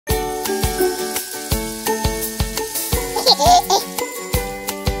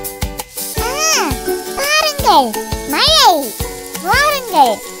வாருங்கள், மழை,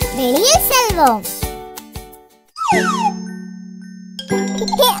 வாருங்கள், வெளியில் செல்வோம்.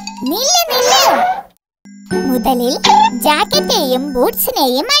 நில்லு நில்லு. முதலில் ஜாக்கெட்டையும்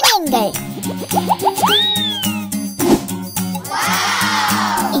பூட்ஸினையும் அணியுங்கள்.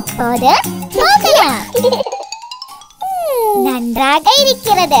 இப்போது போகலாம். நன்றாக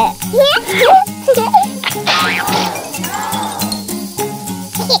இருக்கிறது.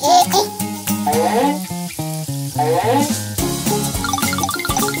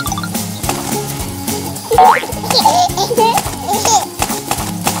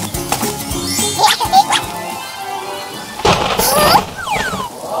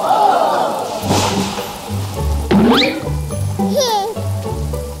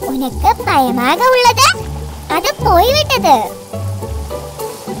 உனக்கு பயமாக உள்ளது? அது போய்விட்டது.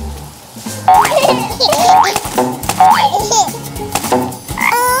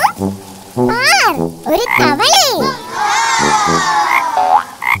 பார், ஒரு தவளை.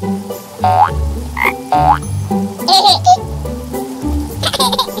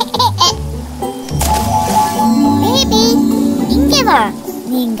 பேபி, இங்கே வா.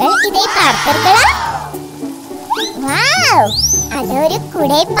 நீங்கள் இதை பார்த்தீர்களா? வாவ், அது ஒரு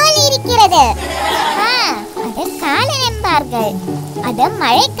குடை போல் இருக்கிறது. அது காலன் என்பார்கள். அது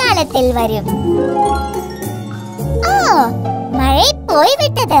மழைக்காலத்தில் வரும். ஓ, மழை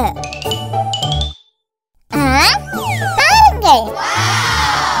போய்விட்டது. பாருங்கள்,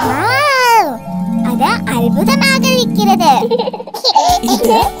 அது அற்புதமாக இருக்கிறது.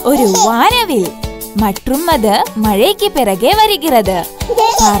 இது ஒரு வானவில் மற்றும் அது மழைக்கு பிறகே வருகிறது.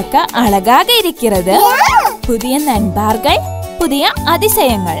 பார்க்க அழகாக இருக்கிறது. புதிய நண்பர்கள், புதிய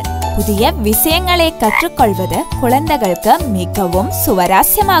அதிசயங்கள், புதிய விஷயங்களை கற்றுக்கொள்வது குழந்தைகளுக்கு மிகவும்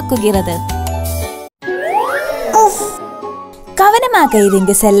சுவாரஸ்யமாக்குகிறது. கவனமாக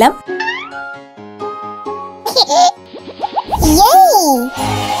இருங்க செல்லம்.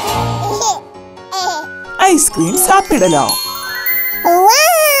 ஐஸ்கிரீம் சாப்பிடலாம்.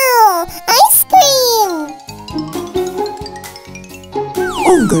 ஐஸ்கிரீம்.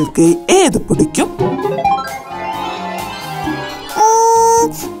 உங்களுக்கு ஏது பிடிக்கும்?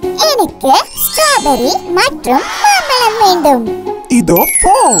 எனக்கு ஸ்ட்ராபெரி மற்றும் மாம்பழம் வேண்டும். இதோ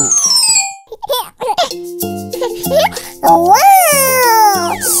போ.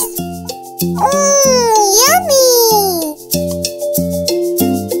 Yummy.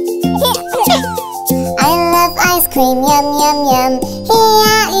 I love ice cream, yum yum yum.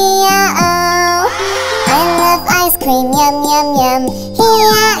 E-ya-e-ya-o. I love ice cream, yum yum yum.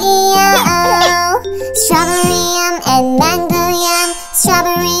 E-ya-e-ya-o. Strawberry yum and mango yum.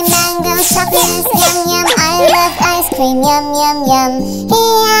 Strawberry, mango, chocolate, yum yum. I love ice cream, yum yum yum.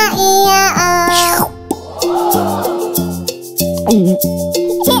 E-ya-e-ya-o.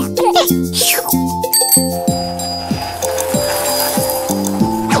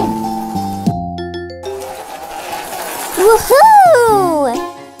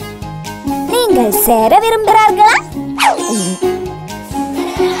 நீங்கள் சேர விரும்புகிறார்களா?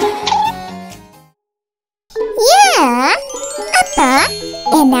 அப்பா,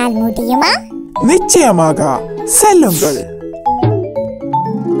 என்னால் முடியுமா? நிச்சயமாக, செல்லுங்கள்.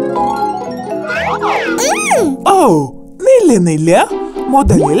 ஓ, நில்லு நில்லு.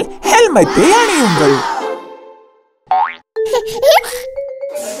 முதலில் ஹெல்மெட்டை அணியுங்கள்.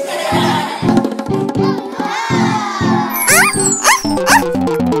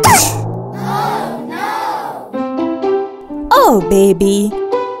 ஓ பேபி,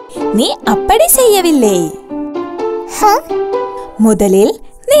 நீ அப்படி செய்யவில்லை. முதலில்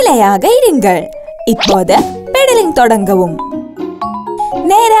நிலையாக இருங்கள். இப்போது பெடலிங் தொடங்கவும்.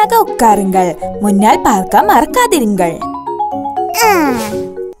 நேராக உட்காருங்கள். முன்னால் பார்க்க மறக்காதிருங்கள்.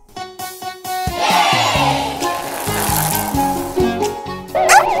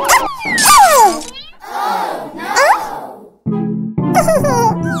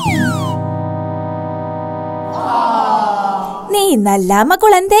 நீ நல்லாம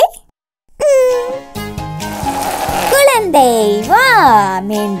குழந்தை. குழந்தை வா,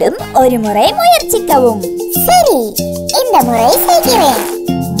 மீண்டும் ஒரு முறை முயற்சிக்கவும். சரி, இந்த முறை செய்கிறேன்.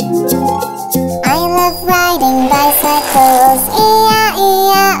 I love riding bicycles,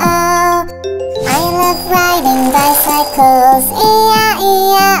 E-ya-e-ya-o. I love riding bicycles,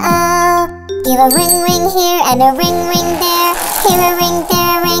 E-ya-e-ya-o. Give a ring ring here and a ring ring there. Here a ring,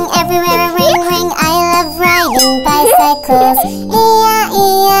 there a ring, everywhere a ring ring. I love riding bicycles,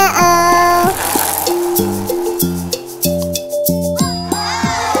 E-ya-e-ya-o.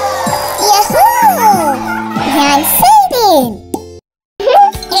 ഞാൻ ചെയ്തേൻ.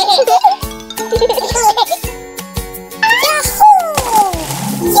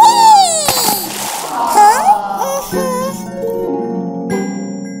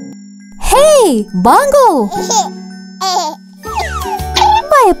 வாங்கோ.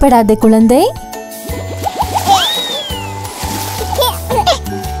 பயப்படாதே குழந்தை.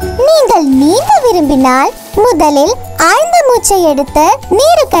 நீங்கள் நீந்த விரும்பினால் முதலில் ஆழ்ந்த மூச்சை எடுத்து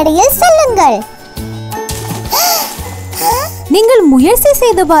நீருக்கடியில் செல்லுங்கள். நீங்கள் முயற்சி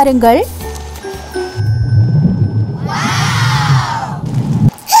செய்து பாருங்கள்.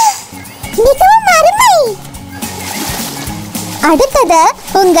 மிகவும் அருமை. அடுத்தது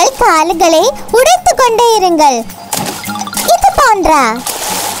உங்கள் கால்களை உடைத்துக் கொண்டே இருங்கள். இது போன்ற.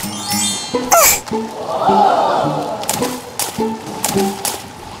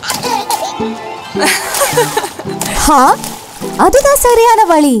 அதுதான் சரியான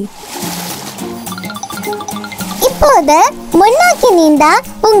வழி. இப்போது முன்னோக்கி நீந்த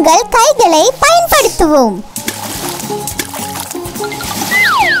உங்கள் கைகளை பயன்படுத்துவோம்.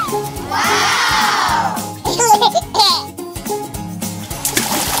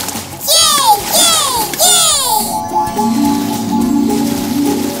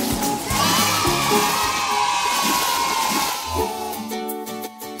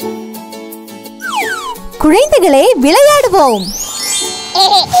 குழந்தைகளே, விளையாடுவோம்.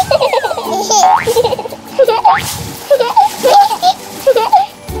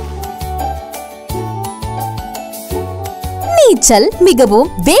 நீச்சல் மிகவும்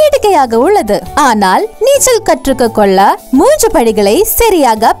வேடிக்கையாக உள்ளது. ஆனால் நீச்சல் கற்றுக்க கொள்ள 3 படிகளை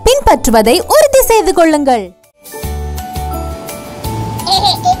சரியாக பின்பற்றுவதை உறுதி செய்து கொள்ளுங்கள்.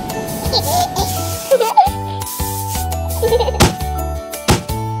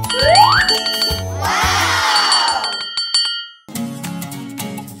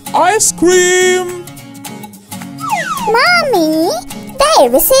 ஐஸ்கிரீம். மாமி,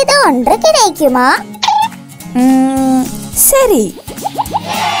 தயவு செய்து ஒன்று கிடைக்குமா? சரி.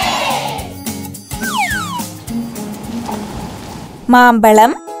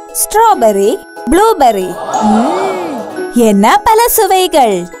 மாம்பழம், ஸ்ட்ராபெரி, ப்ளூபெரி. என்ன பல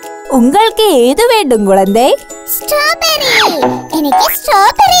சுவைகள். உங்களுக்கு ஏது வேண்டும் குழந்தை? ஸ்ட்ராபெரி. எனக்கு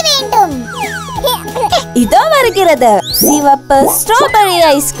ஸ்ட்ராபெரி வேண்டும். இதோ வருகிறது சிவப்பு ஸ்ட்ராபெரி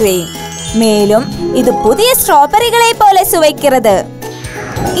ஐஸ்கிரீம். மேலும் இது புதிய ஸ்ட்ராபெரிகளை போல சுவைக்கிறது.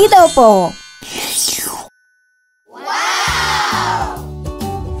 இதோ போ.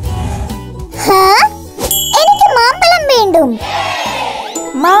 எனக்கு மாம்பழம் வேண்டும்.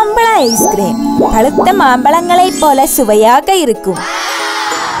 மாம்பழ ஐஸ்கிரீம் பழுத்த மாம்பழங்களைப் போல சுவையாக இருக்கும்.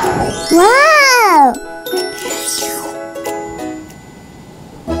 வாவ்!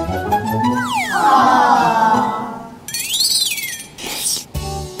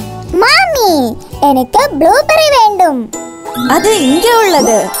 மாமி, எனக்கு ப்ளூபெரி வேண்டும். அது இங்கே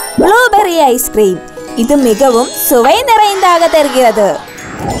உள்ளது. Blueberry ice cream. இது மிகவும் சுவை நிறைந்ததாக தெரிகிறது.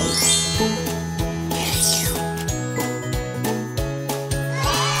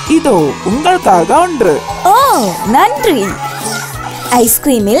 இதோ உங்களுக்காக ஒன்று. ஓ, நன்றி.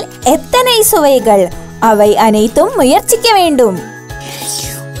 ஐஸ்கிரீமில் எத்தனை சுவைகள். அவை அனைத்தும் முயற்சிக்க வேண்டும்.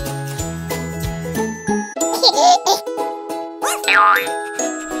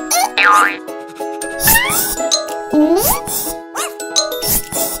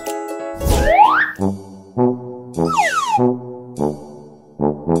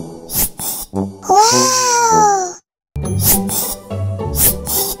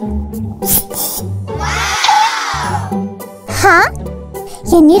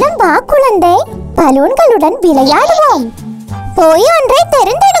 என்னிடம் வா குழந்தை, பலூன்களுடன் விளையாடுவோம். போய் ஒன்றை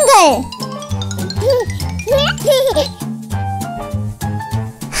தெரிந்தெடுங்கள்.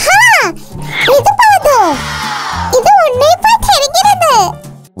 இது பாரு, இது உன்னை போய் தெரிகிறது.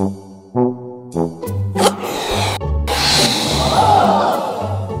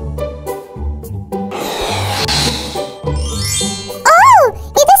 ஓ,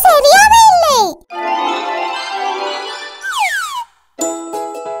 இது சரியாக இல்லை.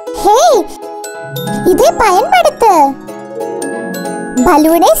 ஹே, இதை பயன்படுத்து.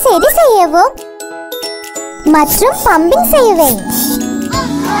 பலூனை சரி செய்யவும் மற்றும் பம்பிங் செய்வேன்.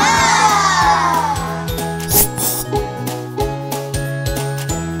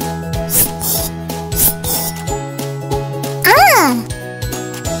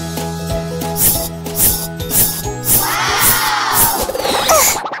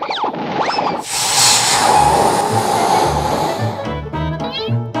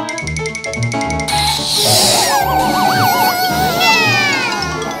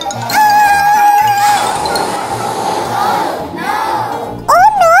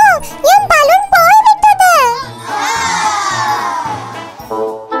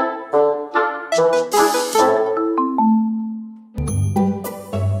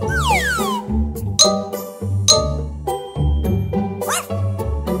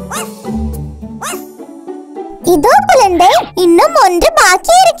 ஒன்று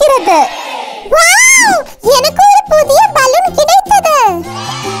பாக்கி இருக்கிறது. வாவ்! எனக்கு ஒரு புதிய பலூன் கிடைத்தது.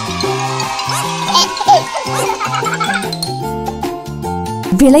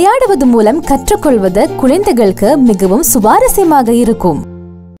 விளையாடுவது மூலம் கற்றுக்கொள்வது குழந்தைகளுக்கு மிகவும் சுவாரஸ்யமாக இருக்கும்.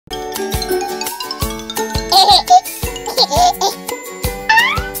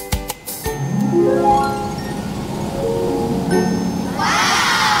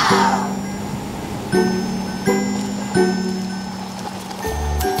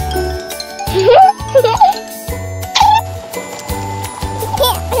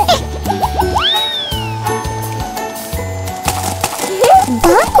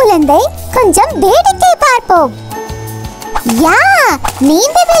 குழந்தை, கொஞ்சம் வேடிக்கை பார்ப்போம். யா,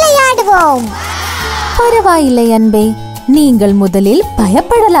 நீந்தி விளையாடுவோம். பரவாயில்லை அன்பே, நீங்கள் முதலில்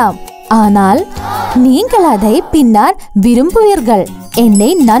பயப்படலாம், ஆனால் நீங்கள் அதை பின்னர் விரும்புவீர்கள். என்னை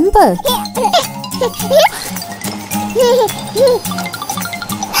நம்பு.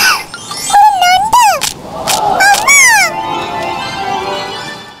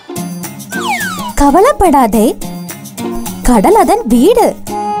 கவலைப்படாதே, கடல் அதன் வீடு,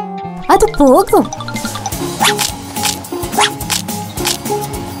 அது போகும்.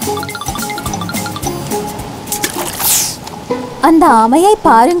 அந்த ஆமையை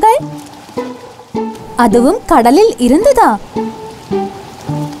பாருங்கள், அதுவும் கடலில் இருந்ததா?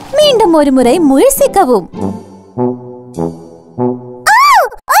 மீண்டும் ஒரு முறை முயற்சிக்கவும்.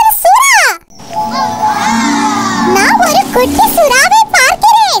 நான் ஒரு குட்டி சுறாவை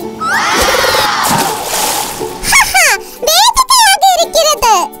பார்க்கிறேன். வேடிக்கையாக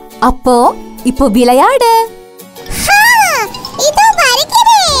இருக்கிறது. அப்போ இப்போ விளையாடு. இதோ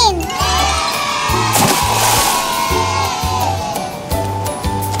வருகிறேன்.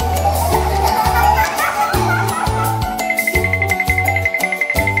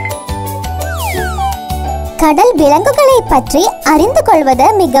 கடல் விலங்குகளை பற்றி அறிந்து கொள்வது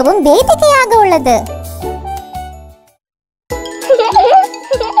மிகவும் வேடிக்கையாக உள்ளது.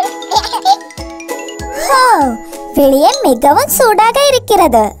 வெளியே மிகவும் சூடாக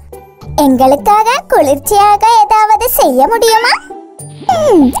இருக்கிறது. எங்களுக்காக குளிர்ச்சியாக ஏதாவது செய்ய முடியுமா?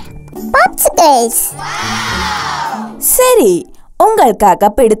 சரி, உங்களுக்காக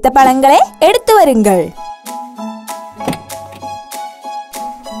பிடித்த பழங்களை எடுத்து வருங்கள்.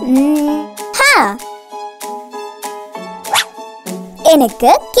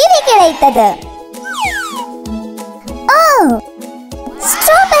 எனக்கு கிவி கிடைத்தது.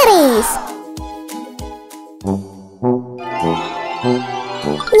 ஸ்ட்ராபெரிஸ்.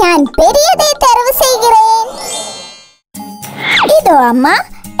 நான் பெரியதை தேர்வு செய்கிறேன். இதோ அம்மா,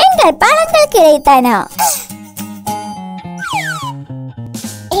 எங்கள் பழங்கள் கிடைத்தன.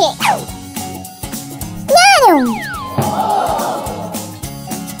 நானும்.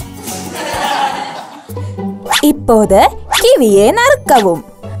 இப்போது கிவியை நறுக்கவும்.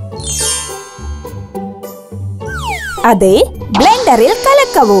 அதை பிளெண்டரில்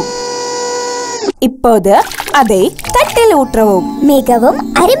கலக்கவும். இப்போது அதை தட்டில் ஊற்றவும். மிகவும்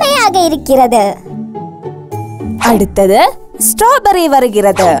அருமையாக இருக்கிறது. அடுத்தது ஸ்ட்ராபெரி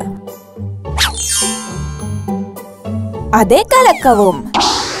வருகிறது. அதை கலக்கவும்.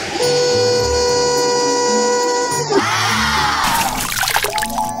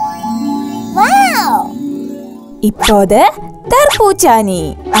 இப்போது தர்பூசணி.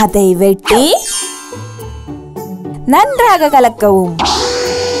 அதை வெட்டி நன்றாக கலக்கவும்.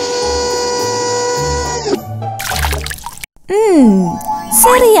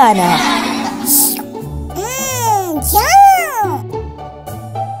 சரியான.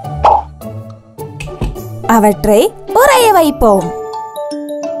 அவற்றை உறைய வைப்போம்.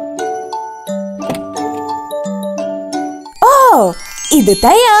 ஓ, இது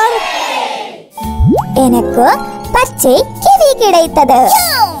தயார். எனக்கு பச்சை கிவி கிடைத்தது.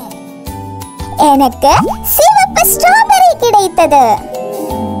 எனக்கு சிவப்பு ஸ்ட்ராபெரி கிடைத்தது.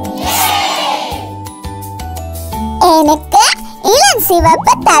 எனக்கு இளம்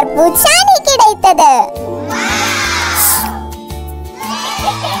சிவப்பு தர்பூசணி கிடைத்தது.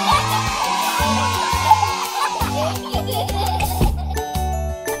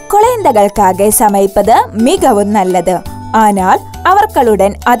 குழந்தைகளுக்காக சமைப்பது மிகவும் நல்லது, ஆனால்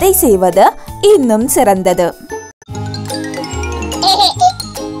அவர்களுடன் அதை செய்வது இன்னும் சிறந்தது.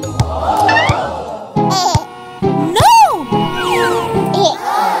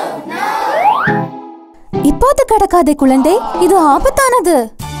 இப்போது கடக்காதே குழந்தை, இது ஆபத்தானது.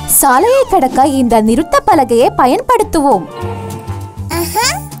 சாலையை கடக்க இந்த நிறுத்த பலகையை பயன்படுத்துவோம்.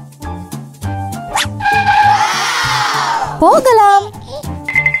 போகலாம்.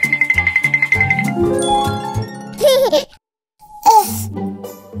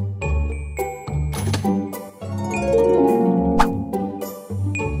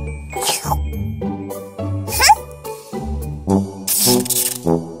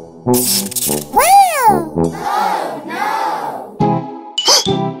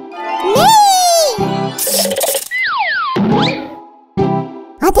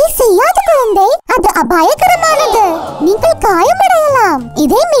 அதை செய்யாத குழந்தை, அது அபாயகரமானது. நீங்கள் காயமடையலாம்.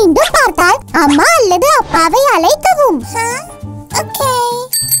 இதை மீண்டும் பார்த்தால் அம்மா அல்லது அப்பாவை அழைக்கவும். ஓகே.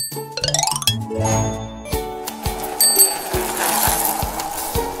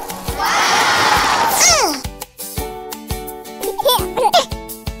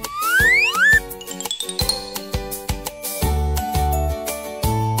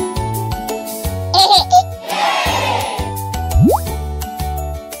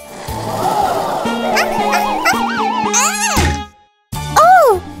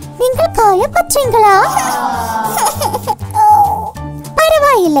 காயப்பற்றீங்களா?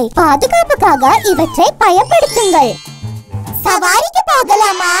 பரவாயில்லை, பாதுகாப்புக்காக இவற்றை பயன்படுத்துங்கள். சவாரிக்கு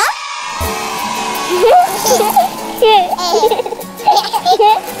போகலாமா?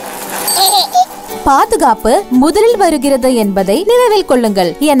 பாதுகாப்பு முதலில் வருகிறது என்பதை நினைவில்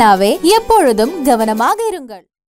கொள்ளுங்கள். எனவே எப்பொழுதும் கவனமாக இருங்கள்.